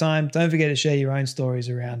until that time, don't forget to share your own stories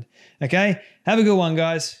around. Okay? Have a good one,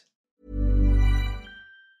 guys.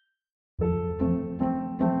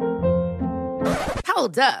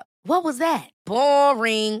 Hold up. What was that?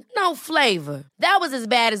 Boring. No flavor. That was as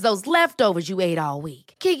bad as those leftovers you ate all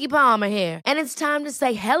week. Keke Palmer here, and it's time to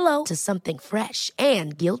say hello to something fresh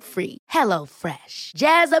and guilt-free. Hello Fresh.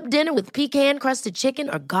 Jazz up dinner with pecan-crusted chicken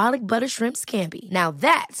or garlic butter shrimp scampi. Now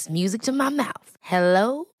that's music to my mouth.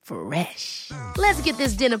 Hello Fresh. Let's get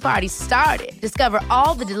this dinner party started. Discover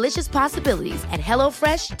all the delicious possibilities at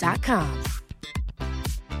HelloFresh.com.